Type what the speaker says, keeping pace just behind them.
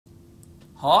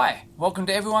Hi, welcome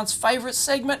to everyone's favourite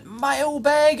segment,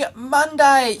 Mailbag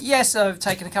Monday. Yes, I've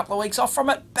taken a couple of weeks off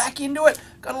from it, back into it.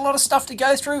 Got a lot of stuff to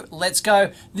go through. Let's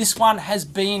go. This one has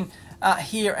been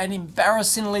here an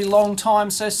embarrassingly long time,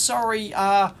 so sorry,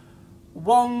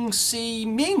 Wong Si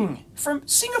Ming from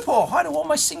Singapore. Hi to all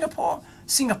my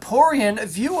Singaporean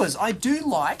viewers. I do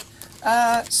like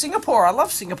Singapore. I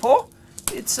love Singapore.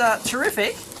 It's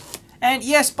terrific. And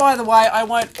yes, by the way, I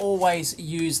won't always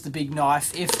use the big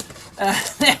knife. If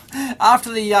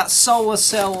after the solar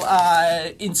cell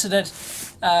incident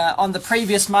on the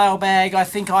previous mailbag, I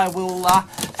think I will,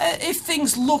 if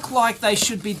things look like they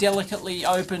should be delicately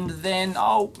opened, then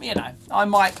I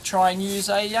might try and use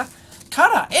a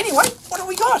cutter. Anyway, what do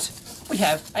we got? We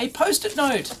have a post-it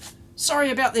note.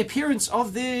 Sorry about the appearance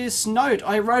of this note.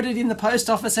 I wrote it in the post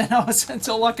office and that's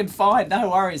all I could find. No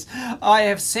worries. I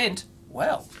have sent...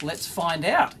 Well, let's find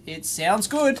out. It sounds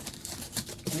good.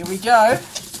 Here we go.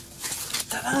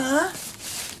 Ta-da!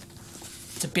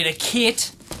 It's a bit of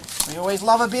kit. We always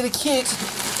love a bit of kit.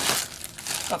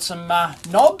 Got some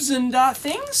knobs and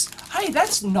things. Hey,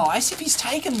 that's nice. If he's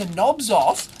taken the knobs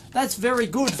off, that's very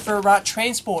good for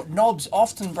transport. Knobs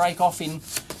often break off in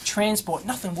transport.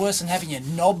 Nothing worse than having your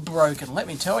knob broken, let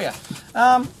me tell you.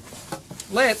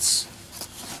 Let's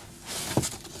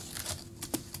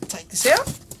take this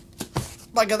out.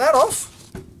 Bugger that off,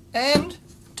 and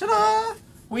ta-da!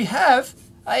 We have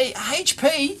a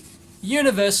HP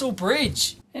Universal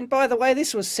Bridge. And by the way,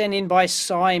 this was sent in by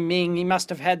Si Ming. He must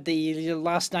have had the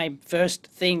last name first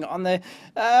thing on the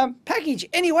package.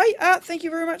 Anyway, thank you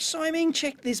very much, Si Ming.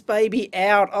 Check this baby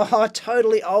out. Oh,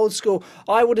 totally old school.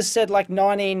 I would have said like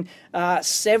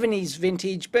 1970s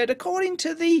vintage, but according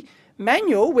to the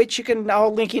manual, which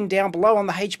I'll link in down below on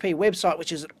the HP website,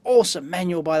 which is an awesome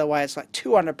manual, by the way. It's like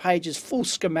 200 pages, full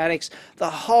schematics, the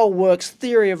whole works,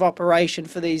 theory of operation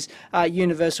for these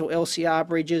universal LCR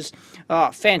bridges.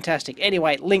 Oh, fantastic.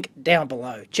 Anyway, link down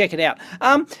below. Check it out.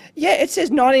 Yeah, it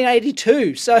says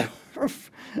 1982, so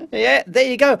yeah, there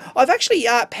you go. I've actually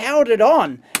powered it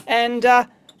on, and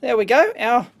there we go.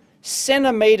 Our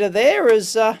centimeter there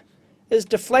is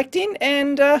deflecting,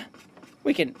 and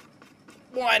we can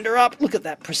wind her up. Look at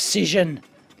that precision.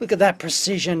 Look at that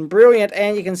precision. Brilliant.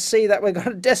 And you can see that we've got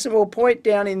a decimal point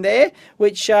down in there,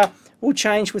 which will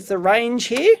change with the range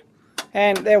here.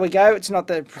 And there we go. It's not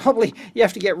the... Probably you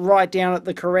have to get right down at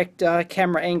the correct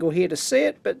camera angle here to see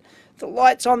it. But the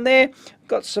light's on there.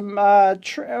 Got some...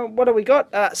 what do we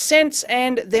got? Cents.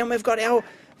 And then we've got our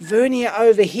vernier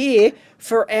over here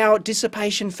for our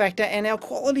dissipation factor and our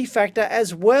quality factor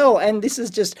as well. And this is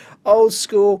just old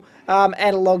school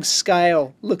analog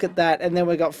scale. Look at that. And then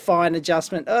we've got fine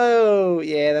adjustment. Oh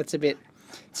yeah, it's a bit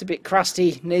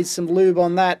crusty. Needs some lube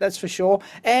on that, that's for sure.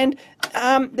 And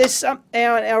there's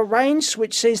our range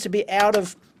switch seems to be out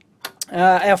of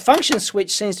our function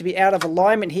switch seems to be out of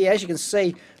alignment here. As you can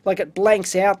see, like it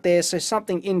blanks out there, so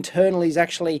something internally is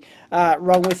actually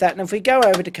wrong with that. And if we go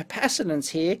over to capacitance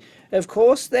here, of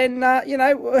course, then you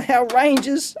know, our range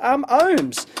is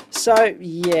ohms. So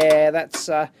yeah, that's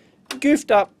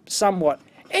goofed up somewhat.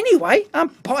 Anyway,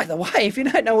 by the way, if you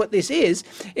don't know what this is,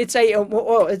 it's a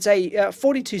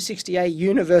 4260A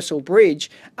Universal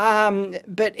Bridge,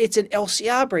 but it's an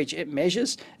LCR bridge. It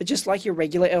measures just like your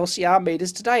regular LCR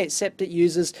meters today, except it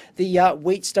uses the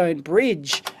Wheatstone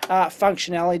bridge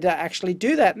functionality to actually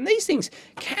do that. And these things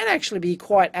can actually be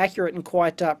quite accurate and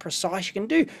quite precise. You can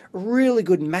do really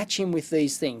good matching with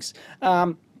these things.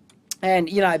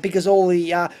 And, you know, because all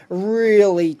the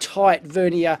really tight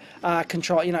vernier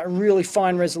control, you know, really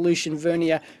fine resolution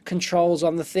vernier controls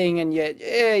on the thing, and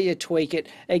you tweak it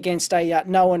against a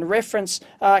known reference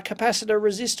capacitor,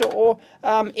 resistor, or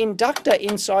inductor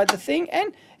inside the thing,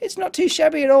 and it's not too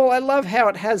shabby at all. I love how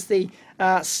it has the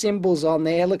symbols on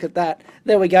there. Look at that.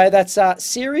 There we go. That's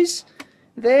series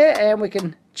there, and we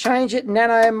can change it.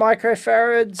 Nano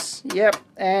microfarads. Yep,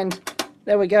 and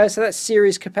there we go. So that's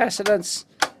series capacitance.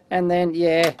 And then,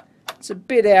 yeah, it's a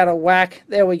bit out of whack.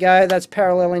 There we go. That's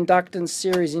parallel inductance,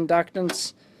 series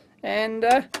inductance. And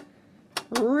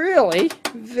really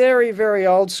very, very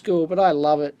old school, but I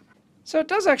love it. So it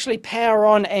does actually power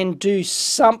on and do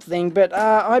something, but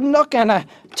I'm not going to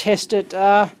test it.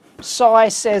 Si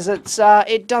says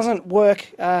it doesn't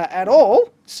work at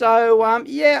all. So,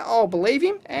 yeah, I'll believe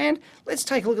him. And let's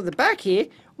take a look at the back here.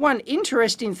 One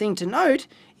interesting thing to note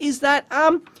is that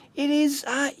it is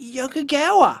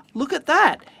Yokogawa. Look at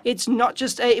that. It's not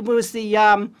just it was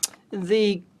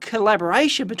the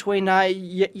collaboration between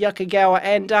Yokogawa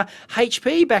and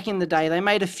HP back in the day. They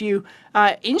made a few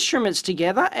instruments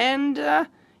together, and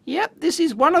Yep, this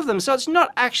is one of them. So it's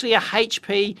not actually a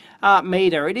HP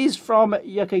meter. It is from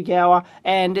Yokogawa,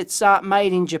 and it's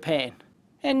made in Japan.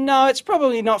 And no, it's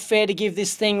probably not fair to give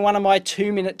this thing one of my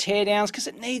 2-minute teardowns, because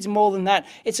it needs more than that.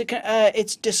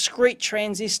 It's discrete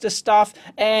transistor stuff,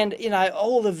 and you know,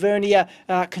 all the vernier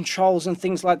controls and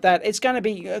things like that. It's going to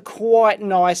be quite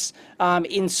nice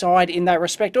inside in that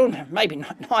respect. Or maybe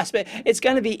not nice, but it's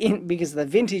going to be in because of the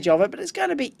vintage of it. But it's going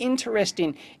to be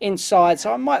interesting inside.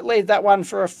 So I might leave that one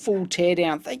for a full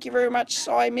teardown. Thank you very much,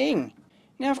 Sai Ming.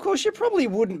 Now, of course, you probably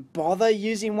wouldn't bother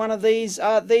using one of these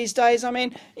days. I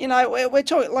mean, you know, we're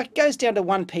talking, like, it goes down to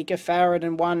 1 picofarad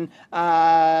and 1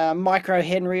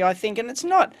 microhenry, I think, and it's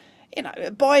not, you know,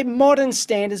 by modern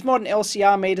standards, modern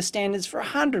LCR meter standards, for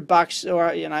 $100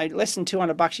 or, you know, less than $200,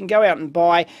 you can go out and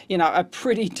buy, you know, a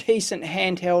pretty decent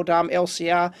handheld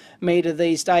LCR meter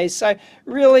these days. So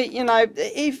really, you know,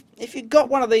 if you've got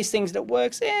one of these things that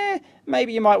works,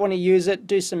 maybe you might want to use it,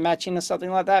 do some matching or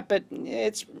something like that. But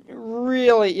it's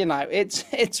really, you know,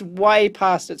 it's way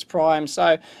past its prime.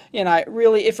 So, you know,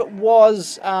 really, if it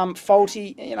was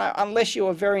faulty, you know, unless you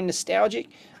were very nostalgic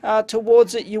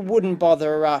towards it, you wouldn't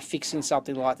bother fixing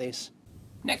something like this.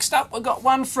 Next up, we've got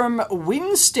one from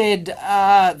Winstead.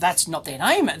 That's not their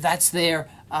name, that's their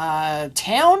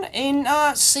town in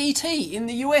CT, in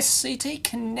the US, CT,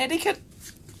 Connecticut.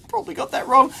 Probably got that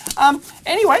wrong.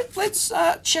 Anyway, let's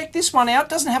check this one out.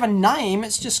 Doesn't have a name,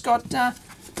 it's just got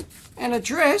an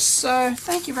address, so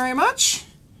thank you very much.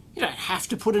 You don't have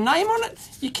to put a name on it.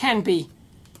 You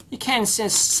can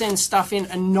send stuff in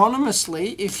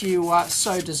anonymously if you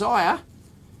so desire.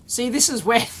 See, this is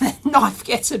where the knife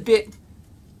gets a bit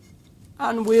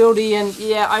unwieldy, and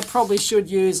yeah, I probably should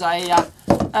use a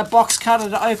box cutter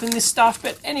to open this stuff.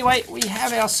 But anyway, we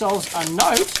have ourselves a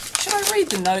note. Should I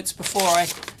read the notes before I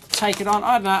take it on?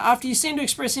 I don't know. After you seem to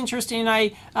express interest in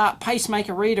a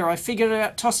pacemaker reader, I figured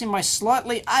about tossing my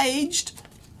slightly aged...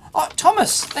 Oh,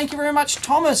 Thomas. Thank you very much,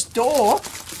 Thomas Dorr.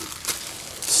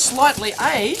 Slightly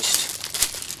aged.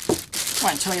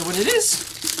 Won't tell you what it is.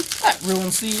 That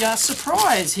ruins the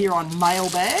surprise here on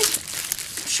Mailbag.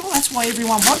 Sure, that's why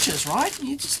everyone watches, right?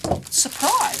 You just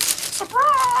surprise,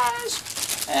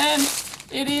 and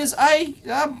it is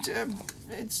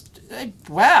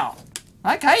wow.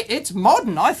 Okay, it's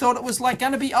modern. I thought it was like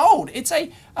going to be old. It's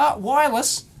a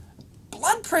wireless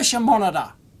blood pressure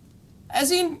monitor,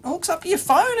 as in hooks up to your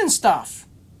phone and stuff.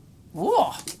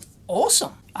 Whoa,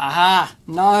 awesome. Aha,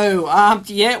 no,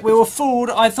 yeah, we were fooled.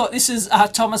 I thought this is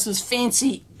Thomas's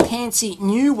fancy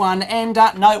new one, and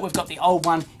no, we've got the old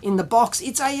one in the box.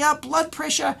 It's a blood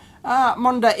pressure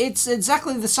monitor. It's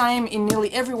exactly the same in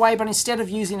nearly every way, but instead of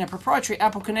using a proprietary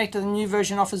Apple connector, the new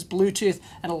version offers Bluetooth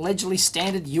and allegedly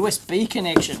standard USB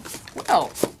connection.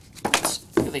 Well,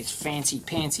 look at these fancy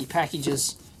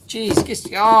packages. Jeez,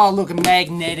 oh, look,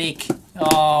 magnetic.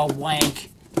 Oh,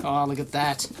 wank. Oh, look at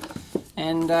that.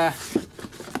 And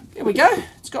here we go.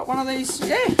 It's got one of these.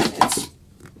 Yeah,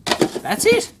 that's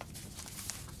it.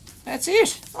 That's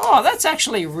it. Oh, that's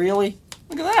actually really...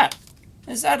 Look at that.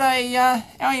 Is that a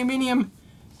aluminium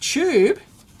tube?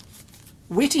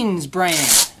 Whitting's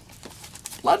brand.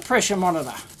 Blood pressure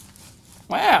monitor.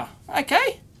 Wow.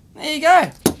 Okay. There you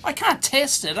go. I can't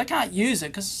test it. I can't use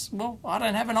it because, well, I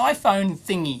don't have an iPhone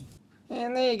thingy.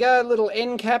 And there you go. A little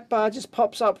end cap just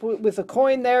pops up with a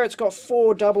coin there. It's got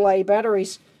 4 AA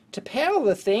batteries to power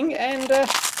the thing. And you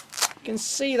can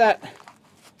see that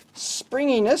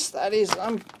springiness. That is...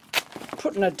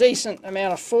 putting a decent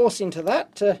amount of force into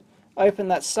that to open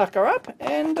that sucker up,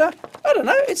 and I don't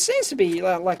know, it seems to be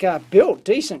like built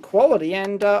decent quality,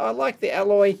 and I like the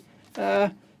alloy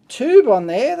tube on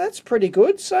there. That's pretty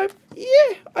good. So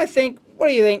yeah, I think, what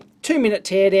do you think? 2-minute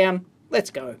teardown, let's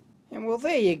go. And well,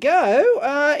 there you go.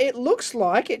 It looks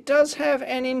like it does have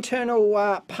an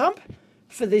internal pump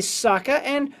for this sucker,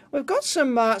 and we've got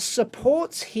some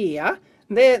supports here.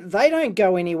 They don't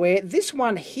go anywhere. This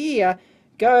one here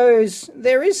goes,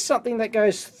 there is something that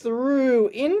goes through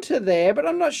into there, but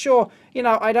I'm not sure, you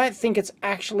know, I don't think it's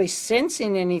actually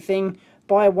sensing anything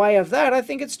by way of that. I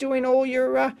think it's doing all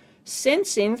your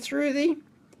sensing through the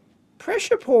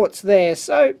pressure ports there.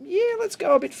 So yeah, let's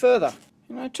go a bit further.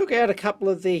 And I took out a couple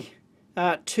of the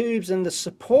tubes and the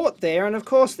support there, and of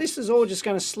course this is all just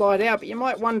going to slide out, but you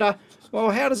might wonder, well,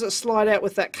 how does it slide out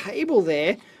with that cable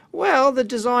there? Well, the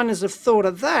designers have thought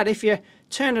of that. If you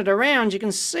turn it around, you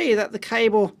can see that the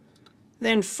cable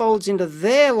then folds into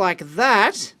there like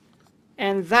that,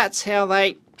 and that's how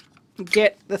they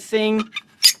get the thing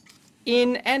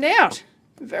in and out.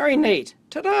 Very neat.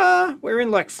 Ta-da! We're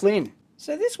in like Flynn.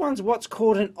 So this one's what's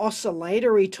called an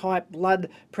oscillatory type blood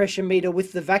pressure meter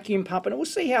with the vacuum pump, and we'll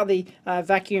see how the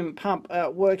vacuum pump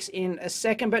works in a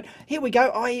second. But here we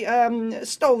go. I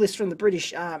stole this from the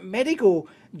British Medical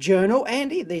Journal,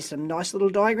 and there's some nice little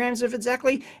diagrams of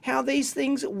exactly how these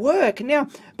things work. Now,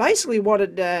 basically what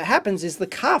it happens is the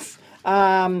cuff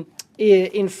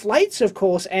it inflates, of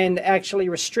course, and actually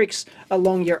restricts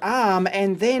along your arm,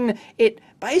 and then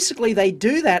basically they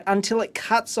do that until it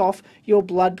cuts off your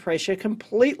blood pressure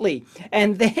completely,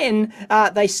 and then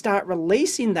they start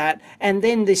releasing that, and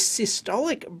then this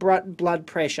systolic blood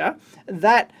pressure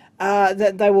that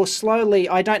they will slowly,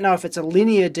 I don't know if it's a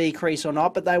linear decrease or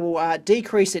not, but they will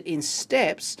decrease it in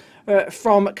steps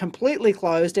from completely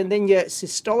closed, and then your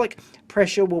systolic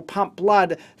pressure will pump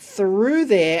blood through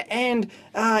there, and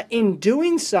in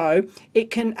doing so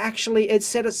it can actually, it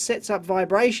sets up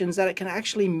vibrations that it can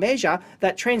actually measure,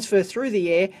 that transfer through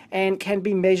the air and can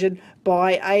be measured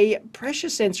by a pressure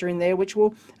sensor in there, which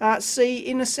we'll see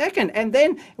in a second. And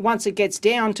then once it gets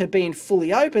down to being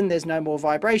fully open, there's no more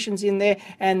vibrations in there,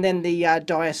 and then the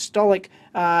diastolic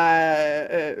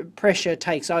pressure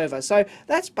takes over. So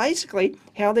that's basically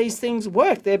how these things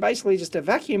work. They're basically just a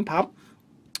vacuum pump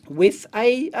with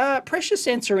a pressure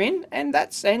sensor in, and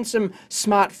some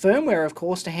smart firmware, of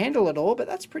course, to handle it all, but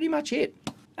that's pretty much it.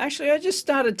 Actually, I just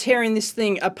started tearing this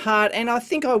thing apart, and I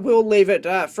think I will leave it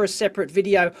for a separate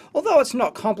video. Although it's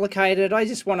not complicated, I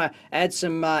just want to add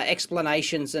some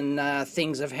explanations and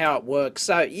things of how it works.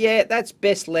 So yeah, that's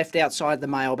best left outside the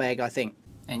mailbag, I think.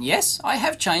 And yes, I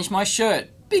have changed my shirt.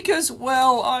 Because,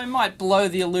 well, I might blow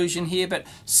the illusion here, but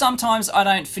sometimes I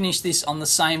don't finish this on the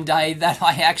same day that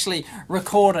I actually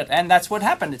record it, and that's what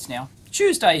happened. It's now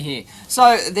Tuesday here.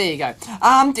 So, there you go.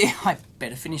 I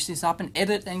better finish this up and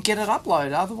edit and get it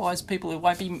uploaded, otherwise it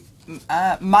won't be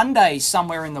Monday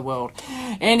somewhere in the world.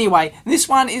 Anyway, this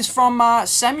one is from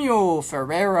Samuel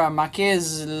Ferreira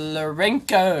Marquez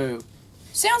Lorenco.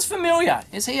 Sounds familiar.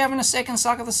 Is he having a second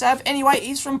suck of the sav? Anyway,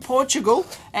 he's from Portugal,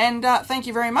 and thank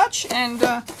you very much. And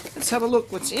let's have a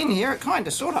look what's in here. It kind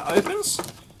of sort of opens,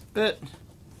 but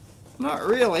not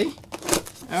really.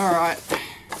 All right.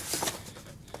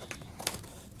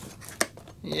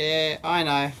 Yeah, I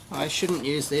know. I shouldn't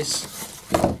use this.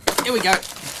 Here we go.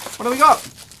 What do we got?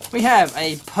 We have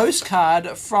a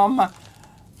postcard from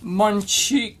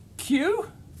Montjuic.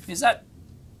 Is that,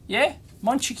 yeah,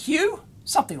 Montjuic?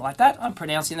 Something like that. I'm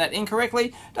pronouncing that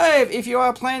incorrectly. Dave, if you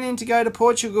are planning to go to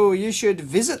Portugal, you should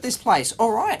visit this place.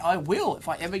 All right, I will if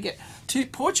I ever get to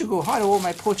Portugal. Hi to all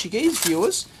my Portuguese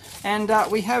viewers. And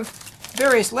we have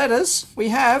various letters. We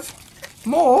have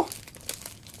more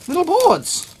little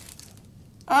boards.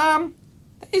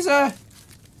 These are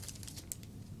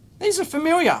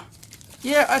familiar.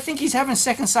 Yeah, I think he's having a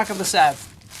second suck of the sav.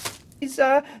 He's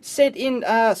sent in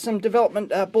some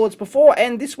development boards before,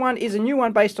 and this one is a new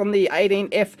one based on the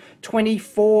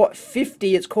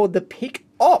 18F2450. It's called the Pick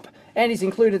Op, and he's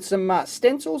included some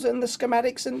stencils and the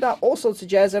schematics and all sorts of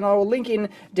jazz, and I will link in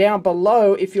down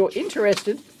below if you're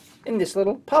interested in this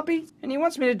little puppy. And he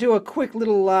wants me to do a quick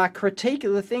little critique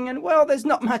of the thing, and well, there's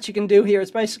not much you can do here. It's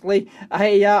basically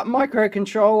a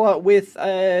microcontroller with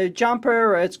a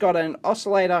jumper. It's got an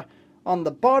oscillator on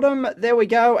the bottom. There we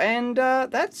go, and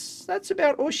that's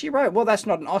about all she wrote. Well, that's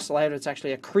not an oscillator, it's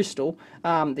actually a crystal.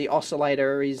 The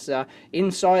oscillator is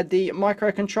inside the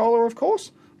microcontroller, of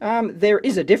course. There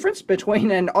is a difference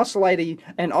between an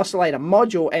oscillator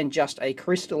module and just a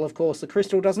crystal, of course. The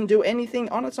crystal doesn't do anything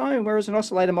on its own, whereas an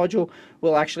oscillator module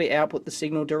will actually output the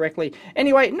signal directly.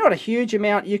 Anyway, not a huge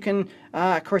amount you can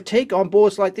critique on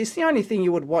boards like this. The only thing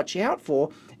you would watch out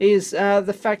for is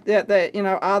the fact that, you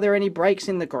know, are there any breaks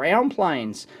in the ground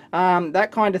planes?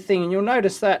 That kind of thing. And you'll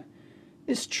notice that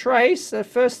this trace, the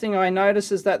first thing I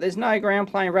notice is that there's no ground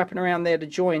plane wrapping around there to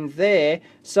join there.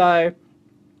 So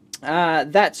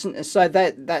that's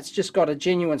just got a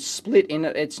genuine split in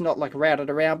it. It's not like routed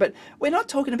around, but we're not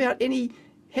talking about any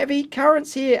heavy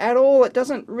currents here at all. It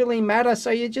doesn't really matter.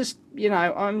 So you just, you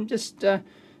know, I'm just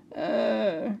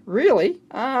really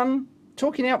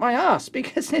talking out my ass,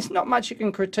 because there's not much you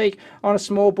can critique on a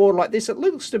small board like this. It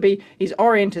looks to be, he's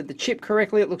oriented the chip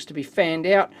correctly. It looks to be fanned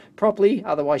out properly.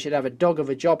 Otherwise you'd have a dog of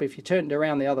a job if you turned it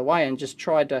around the other way and just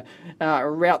tried to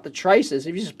route the traces.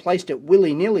 If you just placed it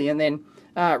willy-nilly and then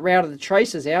routed the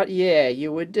traces out, yeah,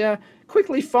 you would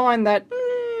quickly find that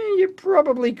you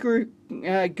probably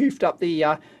goofed up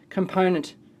the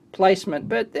component placement.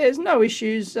 But there's no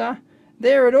issues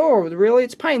there at all, really.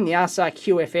 It's pain in the arse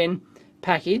QFN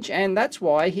package, and that's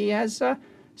why he has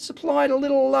supplied a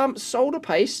little solder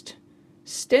paste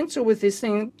stencil with this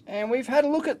thing, and we've had a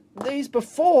look at these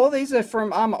before. These are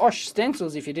from Osh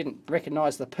Stencils. If you didn't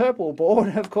recognize the purple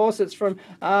board, of course it's from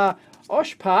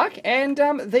Osh Park, and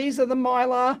these are the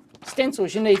Mylar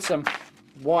stencils. You need some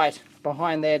white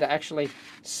behind there to actually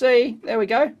see. There we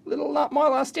go, little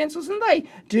Mylar stencils, and they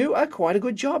do quite a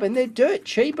good job, and they're dirt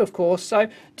cheap, of course, so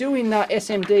doing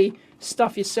SMD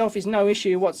stuff yourself is no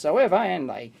issue whatsoever. And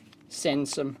they send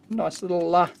some nice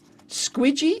little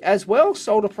squidgy as well,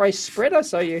 solder paste spreader,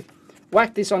 so you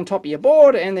whack this on top of your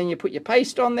board and then you put your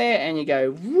paste on there and you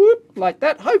go whoop like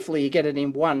that. Hopefully you get it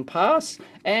in one pass,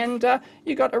 and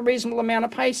you got a reasonable amount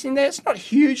of paste in there. It's not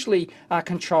hugely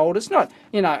controlled. It's not,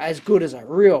 you know, as good as a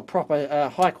real proper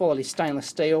high quality stainless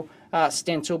steel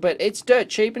stencil, but it's dirt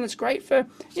cheap and it's great for,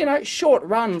 you know, short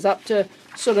runs up to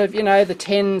sort of, you know, the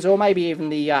tens or maybe even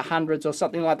the hundreds or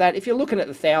something like that. If you're looking at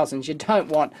the thousands, you don't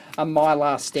want a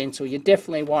Mylar stencil. You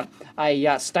definitely want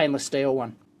a stainless steel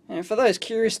one. And for those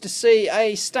curious to see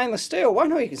a stainless steel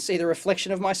one, you can see the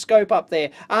reflection of my scope up there.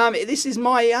 This is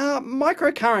my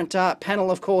microcurrent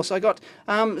panel, of course. I got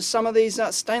some of these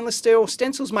stainless steel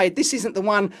stencils made. This isn't the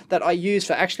one that I use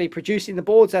for actually producing the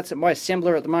boards. That's at my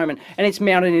assembler at the moment. And it's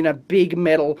mounted in a big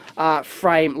metal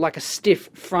frame, like a stiff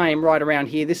frame right around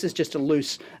here. This is just a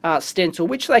loose stencil,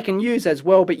 which they can use as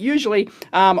well. But usually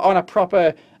on a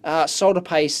proper solder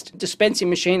paste dispensing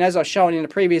machine, as I've shown in a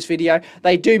previous video,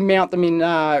 they do mount them in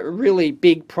really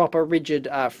big, proper, rigid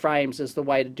frames as the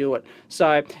way to do it.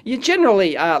 So you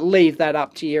generally leave that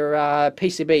up to your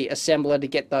PCB assembler to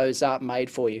get those made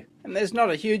for you. And there's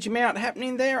not a huge amount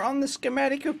happening there on the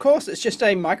schematic, of course. It's just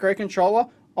a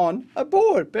microcontroller on a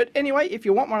board. But anyway, if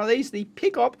you want one of these, the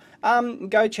Pickup,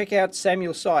 go check out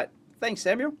Samuel's site. Thanks,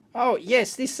 Samuel. Oh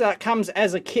yes, this comes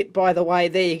as a kit, by the way.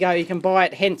 There you go, you can buy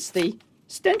it, hence the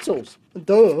stencils.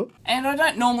 Duh. And I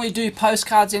don't normally do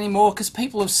postcards anymore because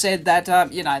people have said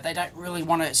that, you know, they don't really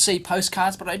want to see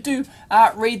postcards, but I do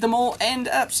read them all, and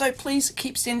so please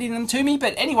keep sending them to me.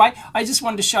 But anyway, I just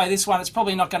wanted to show this one. It's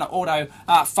probably not going to auto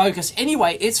focus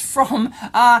anyway. It's from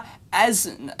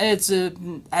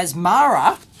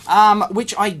Asmara,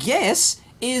 which I guess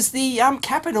is the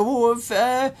capital of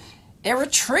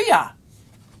Eritrea.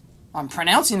 I'm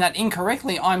pronouncing that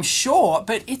incorrectly, I'm sure,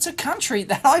 but it's a country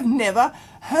that I've never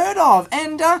heard of.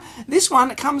 And this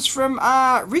one comes from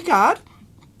Rickard.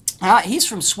 He's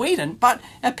from Sweden, but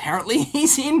apparently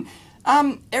he's in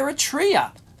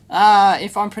Eritrea,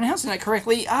 if I'm pronouncing that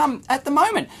correctly, at the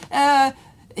moment.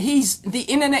 The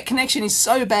internet connection is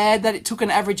so bad that it took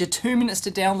an average of 2 minutes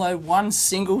to download one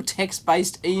single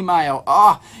text-based email.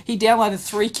 Oh, he downloaded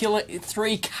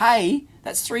 3K.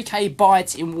 That's 3K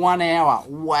bytes in 1 hour.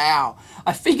 Wow.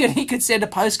 I figured he could send a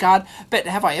postcard, but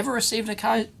have I ever received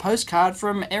a postcard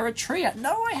from Eritrea?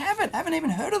 No, I haven't. I haven't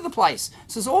even heard of the place.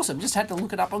 This is awesome. Just had to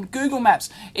look it up on Google Maps.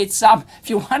 It's,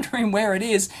 if you're wondering where it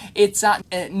is, it's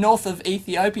north of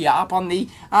Ethiopia, up on the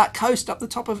coast, up the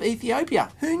top of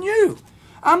Ethiopia. Who knew?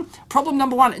 Problem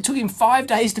number one, it took him 5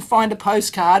 days to find a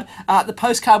postcard. The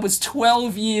postcard was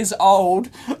 12 years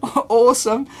old.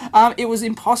 Awesome. It was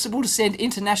impossible to send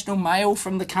international mail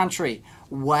from the country.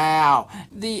 Wow.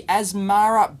 The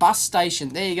Asmara bus station.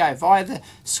 There you go, via the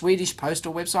Swedish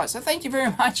postal website. So thank you very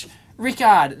much,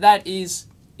 Rickard. That is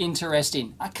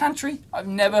interesting. A country I've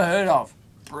never heard of.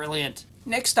 Brilliant.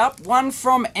 Next up, one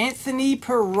from Anthony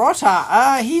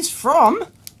Perotta. He's from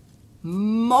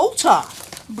Malta.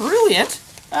 Brilliant.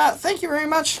 Thank you very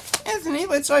much, Anthony.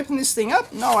 Let's open this thing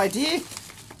up. No idea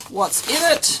what's in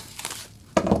it.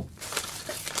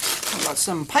 I've got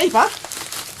some paper.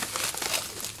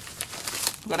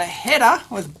 I've got a header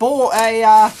with Arduino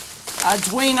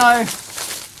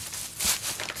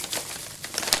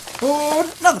board.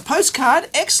 Another postcard.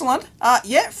 Excellent.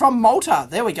 Yeah, from Malta.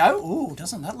 There we go. Ooh,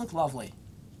 doesn't that look lovely?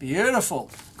 Beautiful.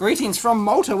 Greetings from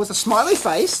Malta with a smiley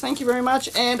face. Thank you very much.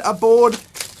 And a board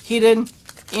hidden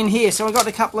in here. So I've got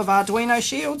a couple of Arduino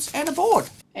shields and a board.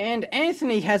 And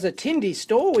Anthony has a Tindy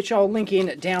store, which I'll link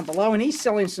in down below, and he's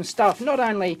selling some stuff. Not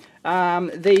only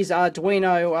these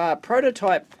Arduino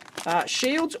prototype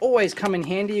shields, always come in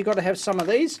handy. You've got to have some of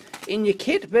these in your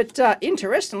kit, but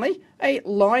interestingly, a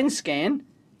line scan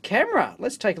camera.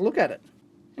 Let's take a look at it.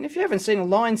 And if you haven't seen a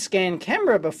line scan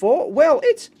camera before, well,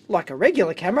 it's like a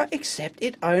regular camera, except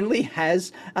it only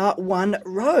has one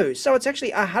row. So it's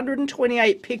actually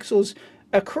 128 pixels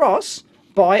across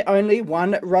by only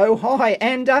one row high,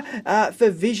 and for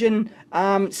vision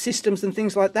systems and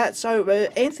things like that. So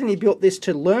Anthony built this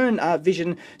to learn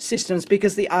vision systems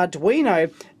because the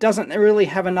Arduino doesn't really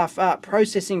have enough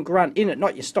processing grunt in it,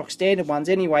 not your stock standard ones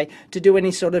anyway, to do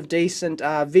any sort of decent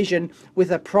vision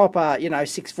with a proper, you know,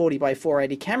 640 by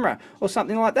 480 camera or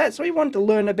something like that. So he wanted to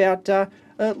learn about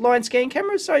line scan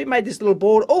cameras. So he made this little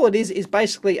board. All it is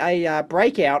basically a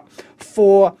breakout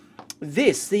for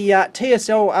this, the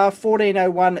TSL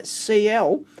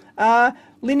 1401CL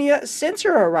linear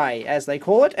sensor array, as they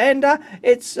call it, and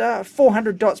it's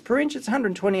 400 dots per inch. It's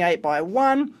 128 by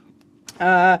 1.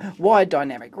 Wide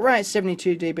dynamic range,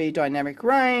 72 dB dynamic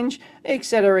range,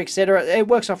 etc., etc. It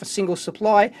works off a single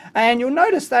supply, and you'll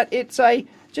notice that it's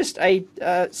just a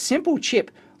simple chip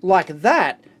like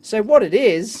that. So what it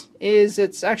is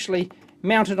it's actually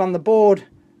mounted on the board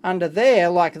under there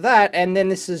like that, and then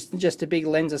this is just a big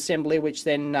lens assembly which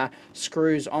then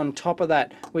screws on top of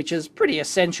that, which is pretty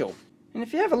essential. And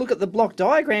if you have a look at the block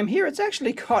diagram here, it's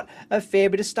actually got a fair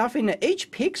bit of stuff in it. Each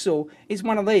pixel is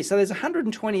one of these. So there's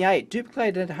 128,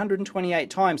 duplicated 128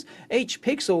 times. Each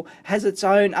pixel has its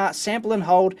own sample and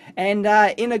hold and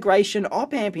integration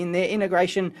op-amp in there,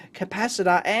 integration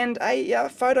capacitor, and a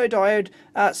photodiode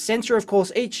sensor, of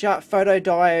course. Each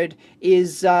photodiode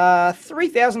is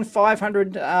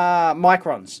 3,500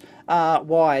 microns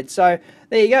wide. So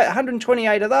there you go,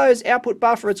 128 of those. Output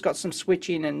buffer, it's got some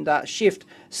switching and shift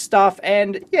stuff,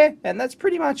 and yeah, and that's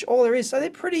pretty much all there is. So they're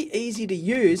pretty easy to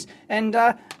use, and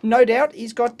no doubt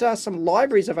he's got some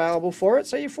libraries available for it.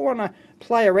 So if you want to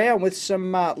play around with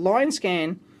some line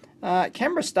scan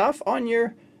camera stuff on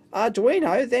your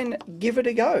Arduino, then give it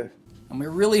a go. And we're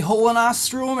really hauling ass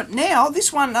through them now.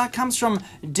 This one comes from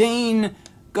Dean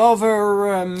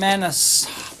Govermanis.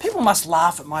 People must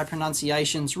laugh at my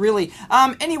pronunciations, really.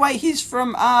 Anyway, he's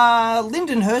from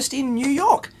Lindenhurst in New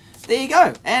York. There you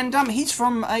go. And he's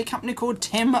from a company called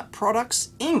TEM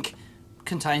Products Inc.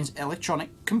 Contains electronic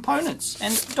components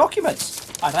and documents.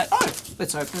 I don't know.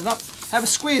 Let's open it up. Have a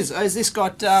squiz. Has this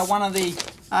got one of the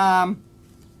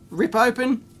rip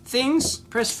open things?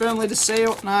 Press firmly to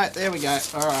seal. No, there we go.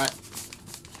 All right.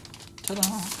 Ta-da.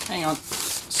 Hang on.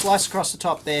 Slice across the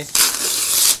top there.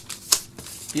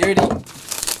 Beauty.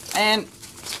 And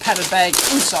padded bag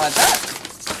inside that.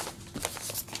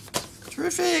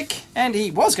 Terrific. And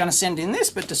he was going to send in this,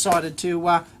 but decided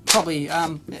to probably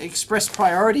express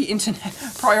priority, internet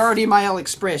priority mail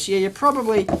express. Yeah, you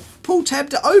probably pull tab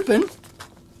to open.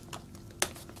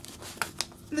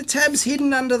 The tab's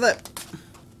hidden under the...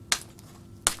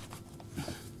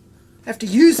 Have to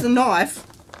use the knife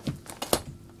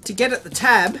to get at the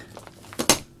tab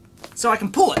so I can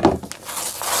pull it.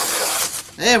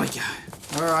 There we go.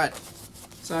 Alright,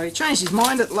 so he changed his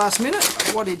mind at the last minute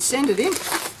what he'd send it in,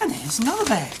 and there's another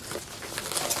bag.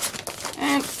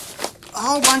 And a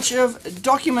whole bunch of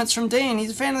documents from Dean.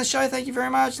 He's a fan of the show, thank you very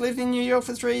much. Lived in New York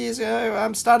for 3 years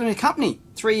ago. Started a company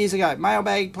 3 years ago.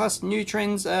 Mailbag plus new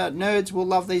trends. Nerds will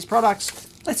love these products.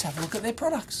 Let's have a look at their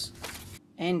products.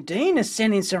 And Dean has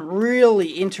sent in some really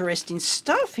interesting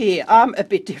stuff here. A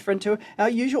bit different to our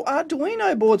usual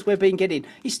Arduino boards we've been getting.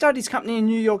 He started his company in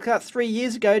New York 3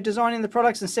 years ago, designing the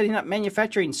products and setting up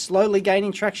manufacturing, slowly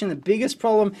gaining traction. The biggest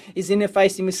problem is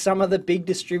interfacing with some of the big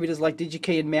distributors like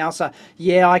DigiKey and Mouser.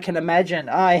 Yeah, I can imagine.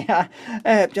 How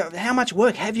much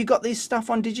work? Have you got this stuff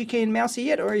on DigiKey and Mouser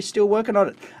yet, or are you still working on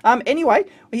it? Anyway,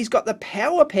 he's got the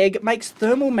Power Peg, makes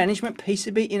thermal management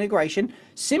PCB integration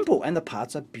simple, and the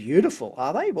parts are beautiful,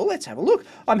 are they? Well, let's have a look.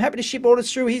 I'm happy to ship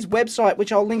orders through his website,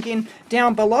 which I'll link in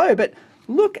down below, but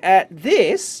look at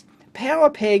this. Power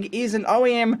Peg is an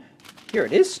OEM. Here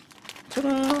it is.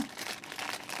 Ta-da!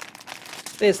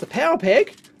 There's the Power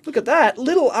Peg. Look at that.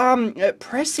 Little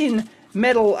press-in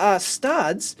metal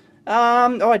studs.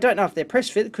 I don't know if they're press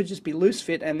fit. It could just be loose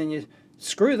fit, and then you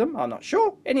screw them, I'm not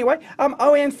sure. Anyway,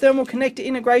 OEM thermal connector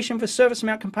integration for surface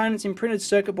mount components in printed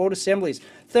circuit board assemblies.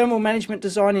 Thermal management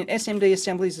design in SMD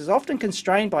assemblies is often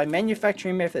constrained by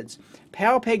manufacturing methods.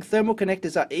 PowerPeg thermal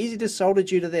connectors are easy to solder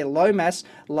due to their low mass,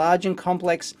 large and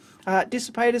complex.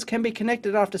 Dissipators can be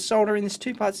connected after soldering. This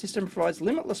two-part system provides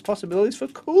limitless possibilities for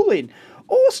cooling.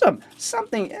 Awesome!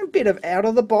 Something a bit of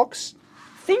out-of-the-box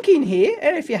thinking here.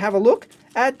 And if you have a look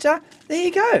at, there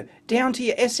you go, down to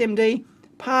your SMD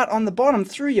part on the bottom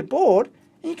through your board,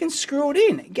 and you can screw it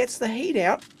in. It gets the heat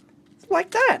out like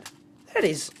that. That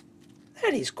is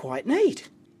quite neat.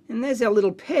 And there's our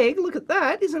little peg. Look at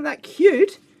that. Isn't that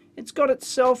cute? It's got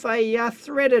itself a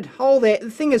threaded hole there.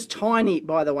 The thing is tiny,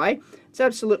 by the way. It's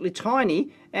absolutely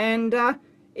tiny, and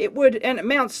it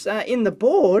mounts in the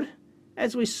board,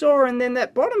 as we saw, and then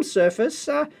that bottom surface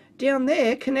down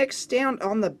there connects down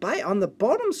on the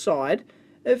bottom side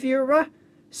of your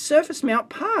surface mount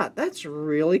part. That's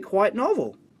really quite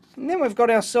novel. And then we've got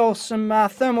ourselves some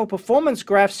thermal performance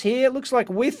graphs here. It looks like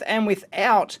with and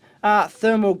without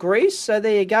thermal grease. So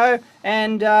there you go.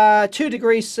 And 2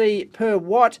 degrees C per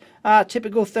watt.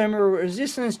 Typical thermal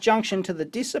resistance junction to the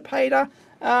dissipator.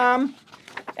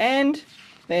 And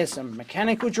There's some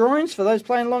mechanical drawings for those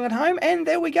playing along at home, and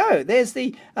there we go. There's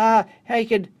the how you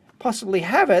could possibly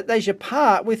have it. There's your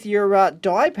part with your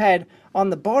die pad on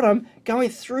the bottom going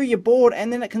through your board,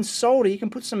 and then it can solder. You can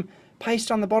put some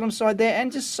paste on the bottom side there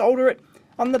and just solder it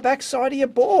on the back side of your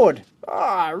board.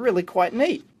 Really quite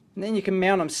neat. And then you can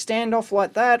mount them standoff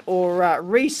like that, or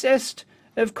recessed.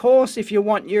 Of course, if you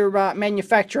want your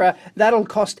manufacturer, that'll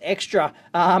cost extra.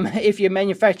 If your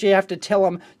manufacturer, you have to tell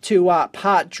them to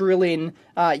part drill in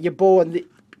your board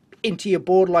into your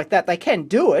board like that. They can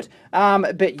do it,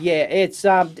 but yeah, it's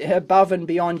above and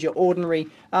beyond your ordinary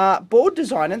board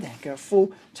design. And they've got a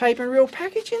full tape and reel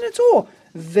package, and it's all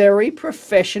very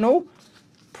professional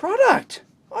product.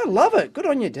 I love it. Good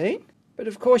on you, Dean. But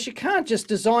of course, you can't just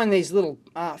design these little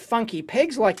funky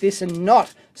pegs like this and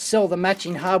not sell the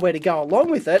matching hardware to go along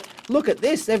with it. Look at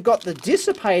this. They've got the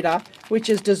dissipator, which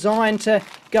is designed to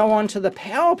go onto the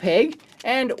power peg.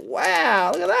 And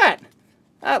wow, look at that.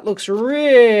 That looks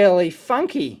really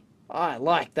funky. I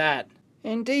like that.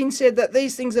 And Dean said that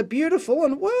these things are beautiful,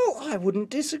 and well, I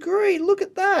wouldn't disagree. Look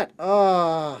at that.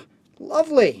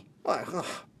 Lovely.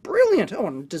 Brilliant. I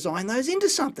want to design those into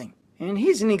something. And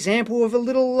here's an example of a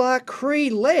little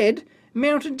Cree LED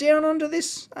mounted down onto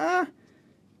this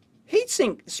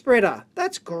heatsink spreader.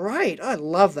 That's great. I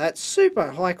love that. Super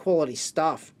high quality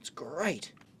stuff. It's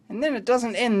great. And then it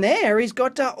doesn't end there. He's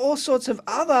got all sorts of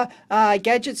other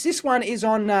gadgets. This one is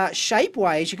on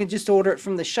Shapeways. You can just order it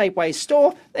from the Shapeways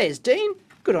store. There's Dean.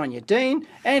 Good on you, Dean.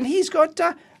 And he's got,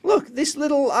 look, this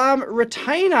little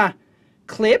retainer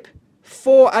clip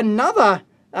for another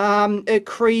a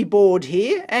Cree board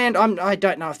here, and I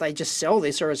don't know if they just sell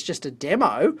this or it's just a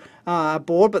demo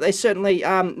board, but they certainly,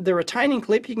 the retaining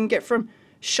clip you can get from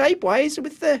Shapeways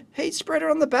with the heat spreader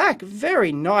on the back.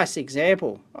 Very nice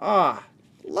example.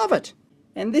 Love it.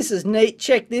 And this is neat.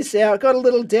 Check this out. Got a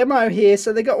little demo here.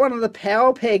 So they got one of the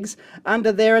power pegs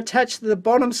under there attached to the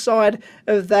bottom side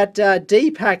of that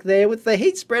D-pack there with the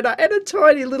heat spreader and a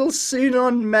tiny little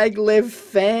Sunon maglev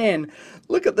fan.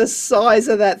 Look at the size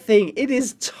of that thing. It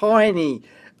is tiny.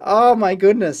 Oh my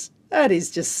goodness. That is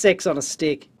just sex on a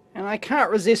stick. And I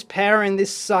can't resist powering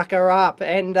this sucker up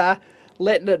and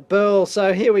letting it burl.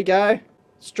 So here we go.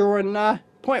 It's drawing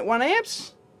 0.1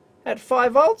 amps at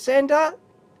 5 volts, and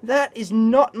that is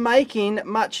not making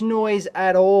much noise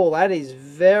at all. That is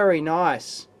very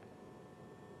nice.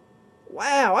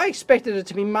 Wow, I expected it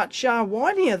to be much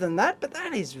whinier than that, but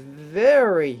that is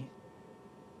very,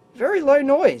 very low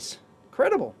noise.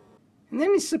 Incredible. And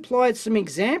then he supplied some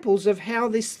examples of how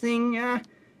this thing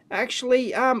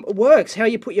actually works. How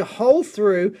you put your hole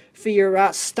through for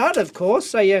your stud, of course.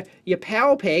 So your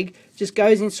power peg just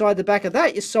goes inside the back of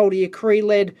that. You solder your Cree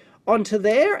LED onto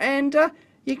there, and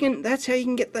that's how you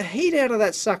can get the heat out of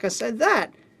that sucker. So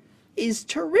that is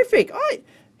terrific.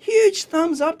 Huge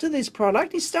thumbs up to this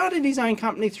product. He started his own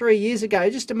company 3 years ago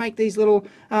just to make these little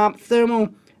thermal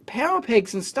power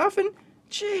pegs and stuff, and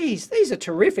geez, these are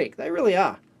terrific. They really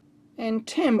are. And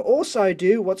TEM also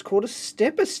do what's called a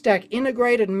stepper stack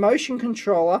integrated motion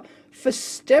controller for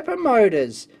stepper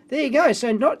motors. There you go.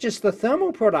 So not just the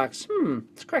thermal products.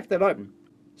 Let's crack that open.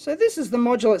 So this is the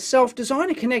module itself,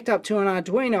 designed to connect up to an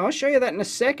Arduino. I'll show you that in a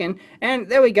second. And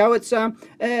there we go. It's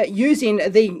using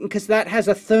because that has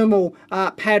a thermal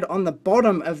pad on the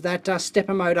bottom of that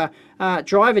stepper motor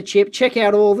driver chip. Check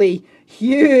out all the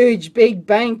huge big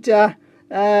banked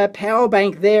power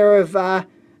bank there of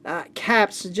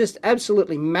caps, just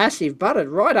absolutely massive, butted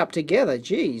right up together.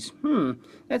 Geez,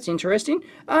 that's interesting.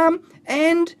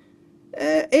 And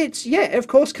it's, of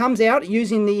course, comes out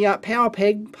using the power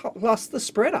peg plus the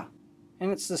spreader.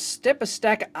 And it's the Stepper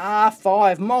Stack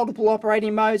R5, multiple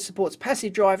operating modes, supports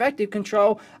passive drive, active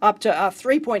control, up to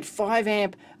 3.5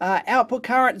 amp output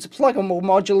current. It's a pluggable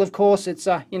module, of course. It's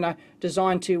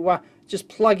designed to just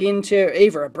plug into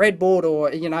either a breadboard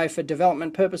or, for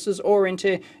development purposes, or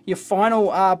into your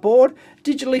final board.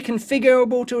 Digitally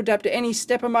configurable to adapt to any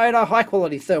stepper motor. High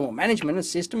quality thermal management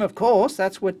system, of course.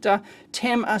 That's what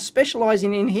TEM are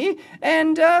specializing in here.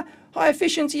 And high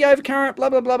efficiency, overcurrent, blah,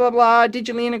 blah, blah, blah, blah.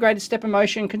 Digitally integrated stepper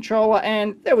motion controller.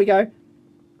 And there we go.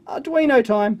 Arduino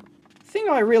time. The thing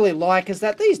I really like is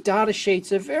that these data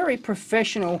sheets are very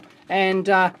professional and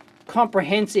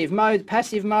comprehensive.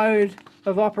 Passive mode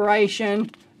of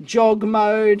operation, jog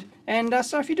mode, and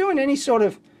so if you're doing any sort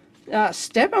of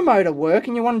stepper motor work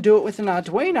and you want to do it with an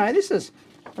Arduino, this is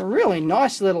a really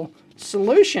nice little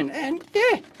solution. And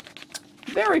yeah,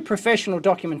 very professional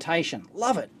documentation.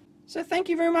 Love it. So thank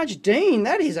you very much, Dean.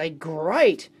 That is a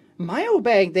great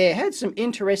mailbag there. Had some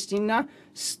interesting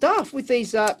stuff with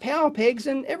these power pegs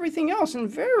and everything else, and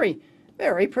very,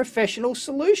 very professional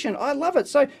solution. I love it.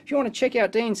 So if you want to check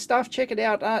out Dean's stuff, check it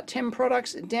out. 10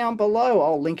 products down below.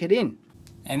 I'll link it in.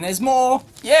 And there's more.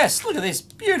 Yes, look at this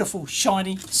beautiful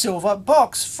shiny silver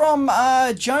box from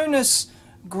Jonas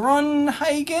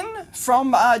Grunhagen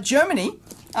from Germany,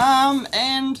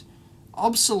 and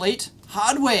obsolete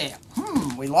hardware.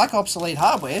 We like obsolete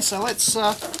hardware, so let's,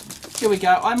 here we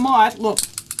go. I might, look,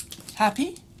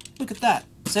 happy, look at that,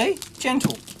 see,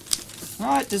 gentle.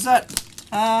 Right, does that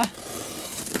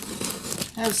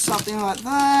have something like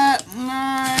that?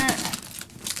 No.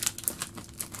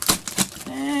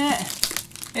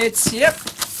 It's, yep,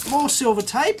 more silver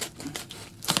tape.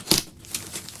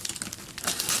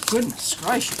 Goodness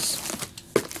gracious.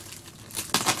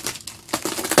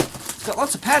 It's got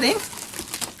lots of padding.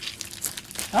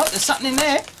 Oh, there's something in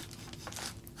there.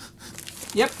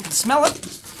 Yep, you can smell it.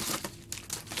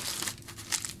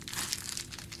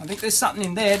 I think there's something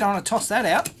in there. Don't want to toss that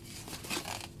out.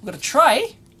 We've got a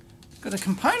tray. Got a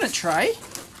component tray.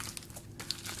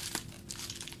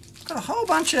 Got a whole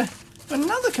bunch of...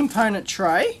 another component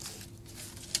tray.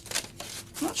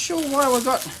 Not sure why we've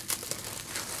got...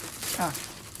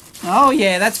 Oh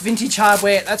yeah, that's vintage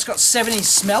hardware. That's got 70s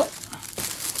smell.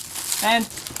 And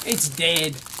it's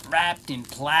dead, wrapped in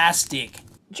plastic.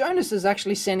 Jonas has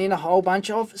actually sent in a whole bunch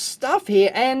of stuff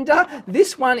here, and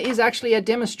this one is actually a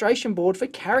demonstration board for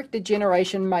character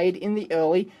generation made in the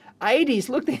early 80s.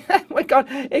 Look at that. Oh my god,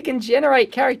 it can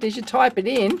generate characters. You type it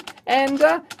in, and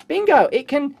bingo, it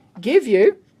can give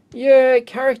you your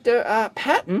character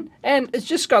pattern, and it's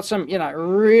just got some, you know,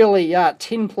 really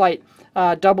tin plate,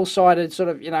 double-sided sort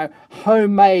of, you know,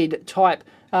 homemade type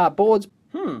boards.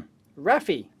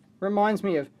 Raffi reminds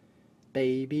me of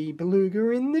Baby Beluga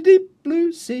in the Deep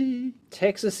Blue Sea.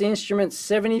 Texas Instruments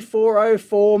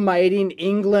 7404 made in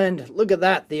England. Look at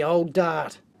that, the old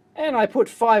dart. And I put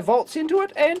 5 volts into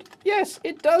it, and yes,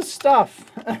 it does stuff.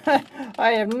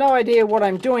 I have no idea what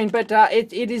I'm doing, but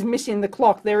it is missing the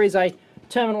clock. There is a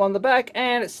terminal on the back,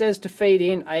 and it says to feed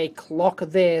in a clock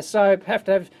there. So have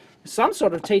to have some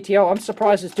sort of TTL. I'm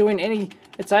surprised it's doing any,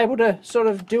 it's able to sort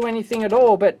of do anything at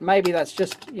all, but maybe that's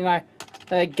just, you know,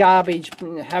 garbage,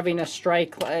 having a stray,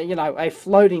 you know, a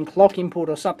floating clock input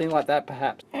or something like that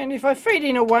perhaps. And if I feed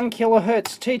in a 1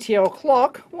 kilohertz TTL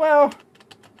clock, well,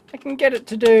 I can get it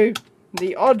to do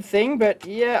the odd thing, but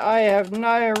yeah, I have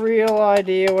no real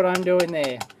idea what I'm doing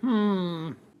there.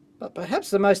 But perhaps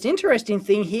the most interesting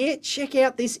thing here, check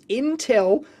out this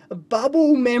Intel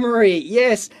bubble memory.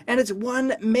 Yes, and it's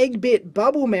 1 megbit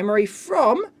bubble memory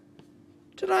from,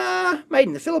 ta-da, made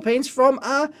in the Philippines, from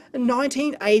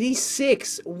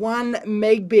 1986, 1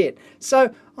 megbit.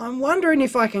 So I'm wondering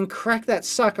if I can crack that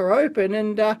sucker open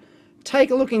and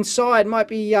take a look inside. Might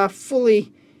be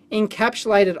fully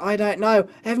encapsulated, I don't know.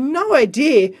 I have no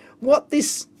idea what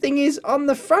this thing is on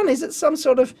the front. Is it some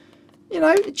sort of, you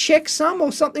know, checksum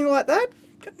or something like that?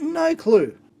 Got no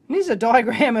clue. And here's a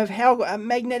diagram of how a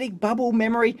magnetic bubble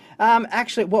memory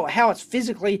actually, well, how it's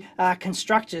physically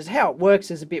constructed. How it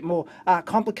works is a bit more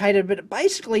complicated, but it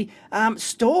basically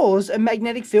stores a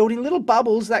magnetic field in little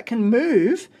bubbles that can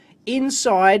move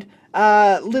inside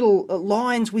little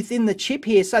lines within the chip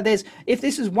here. So there's, if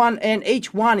this is one, and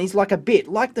each one is like a bit,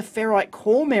 like the ferrite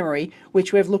core memory,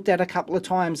 which we've looked at a couple of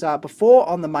times before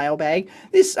on the mailbag.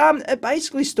 This it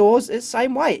basically stores the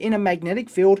same way in a magnetic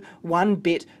field, 1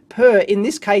 bit per. In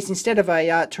this case, instead of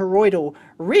a toroidal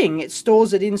ring, it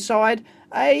stores it inside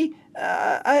a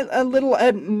little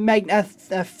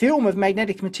film of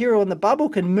magnetic material, and the bubble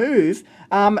can move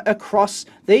across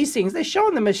these things. They're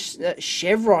showing them as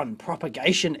chevron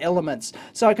propagation elements,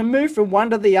 so it can move from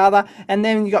one to the other, and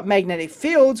then you've got magnetic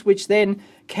fields which then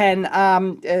can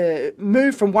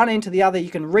move from one end to the other. You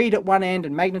can read at one end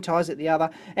and magnetize at the other,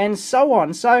 and so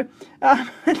on. So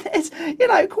there's, you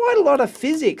know, quite a lot of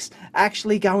physics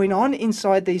actually going on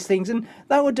inside these things, and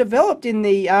they were developed in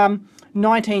the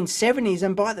 1970s,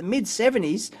 and by the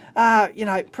mid-70s, you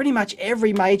know, pretty much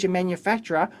every major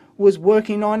manufacturer was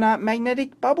working on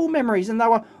magnetic bubble memories, and they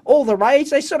were all the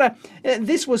rage. They sort of,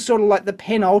 this was sort of like the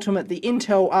penultimate, the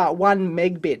Intel 1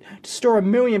 megbit, to store 1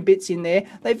 million bits in there.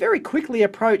 They very quickly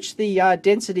approached the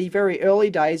density, very early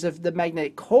days of the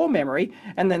magnetic core memory,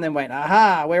 and then they went,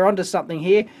 aha, we're onto something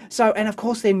here. So, and of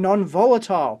course they're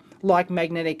non-volatile, like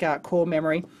magnetic core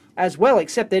memory as well,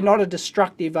 except they're not a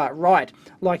destructive write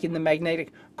like in the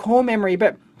magnetic core memory.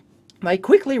 But they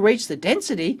quickly reached the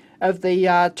density of the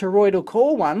toroidal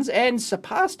core ones and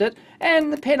surpassed it.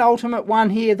 And the penultimate one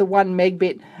here, the 1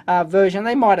 megabit version,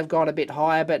 they might have gone a bit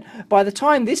higher, but by the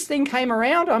time this thing came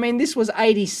around, I mean, this was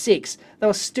 86. They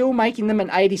were still making them in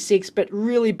 86, but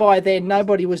really by then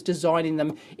nobody was designing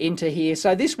them into here.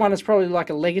 So this one is probably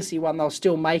like a legacy one they were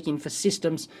still making for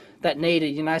systems that needed,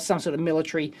 you know, some sort of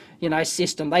military, you know,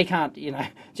 system. They can't, you know,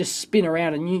 just spin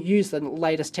around and use the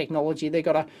latest technology. They've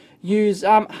got to use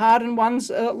hardened ones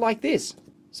like this.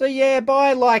 So yeah,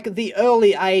 by like the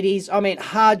early 80s, I mean,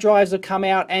 hard drives have come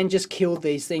out and just killed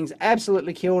these things,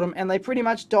 absolutely killed them, and they pretty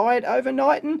much died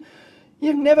overnight, and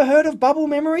you've never heard of bubble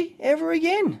memory ever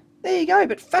again. There you go,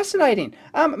 but fascinating.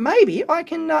 Maybe I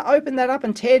can open that up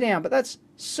and tear down, but that's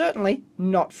certainly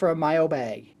not for a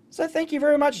mailbag. So thank you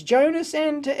very much, Jonas,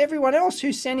 and to everyone else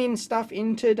who sent in stuff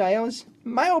in today's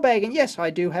mailbag. And yes, I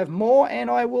do have more, and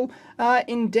I will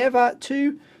endeavour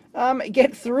to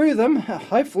get through them,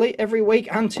 hopefully every week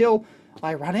until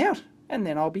I run out, and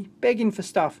then I'll be begging for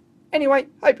stuff. Anyway,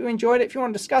 hope you enjoyed it. If you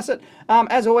want to discuss it,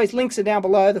 as always, links are down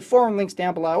below, the forum links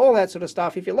down below, all that sort of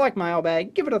stuff. If you like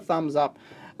mailbag, give it a thumbs up.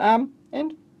 And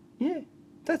yeah,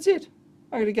 that's it.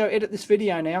 I'm going to go edit this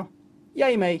video now.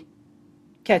 Yay me.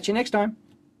 Catch you next time.